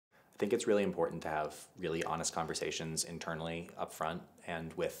think it's really important to have really honest conversations internally up front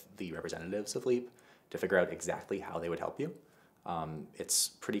and with the representatives of LEAP to figure out exactly how they would help you. It's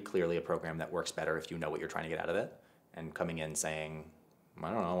pretty clearly a program that works better if you know what you're trying to get out of it. And coming in saying,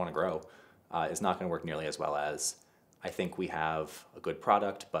 I don't know, I want to grow, is not going to work nearly as well as, I think we have a good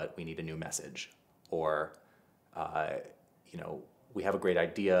product, but we need a new message. Or, we have a great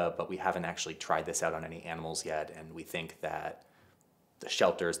idea, but we haven't actually tried this out on any animals yet, and we think that the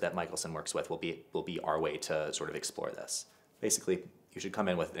shelters that Michelson works with will be our way to sort of explore this. Basically, you should come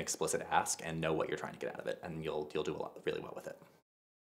in with an explicit ask and know what you're trying to get out of it, and you'll do really well with it.